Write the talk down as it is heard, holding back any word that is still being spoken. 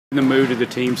The mood of the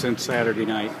team since Saturday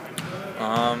night?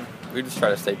 We just try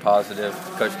to stay positive.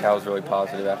 Coach Cal was really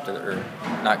positive after, or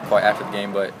not quite after the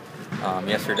game, but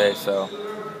yesterday. So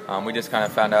we just kind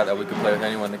of found out that we could play with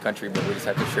anyone in the country, but we just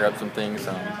have to share up some things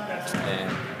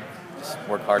and just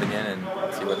work hard again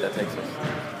and see what that takes us.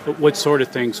 But what sort of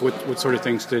things? What sort of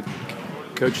things did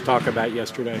Coach talk about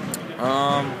yesterday?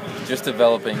 Just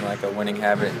developing like a winning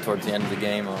habit towards the end of the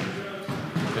game.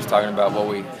 Just talking about what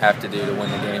we have to do to win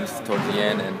the games towards the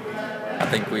end, and I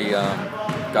think we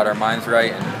got our minds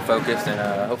right and focused, and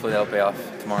hopefully that'll pay off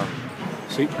tomorrow.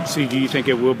 So do you think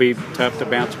it will be tough to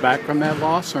bounce back from that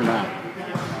loss or not?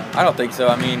 I don't think so.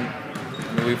 I mean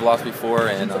we've lost before,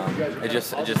 and it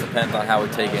just depends on how we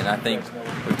take it. And I think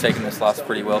we've taken this loss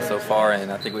pretty well so far,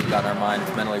 and I think we've gotten our minds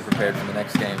mentally prepared for the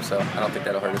next game. So I don't think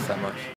that'll hurt us that much.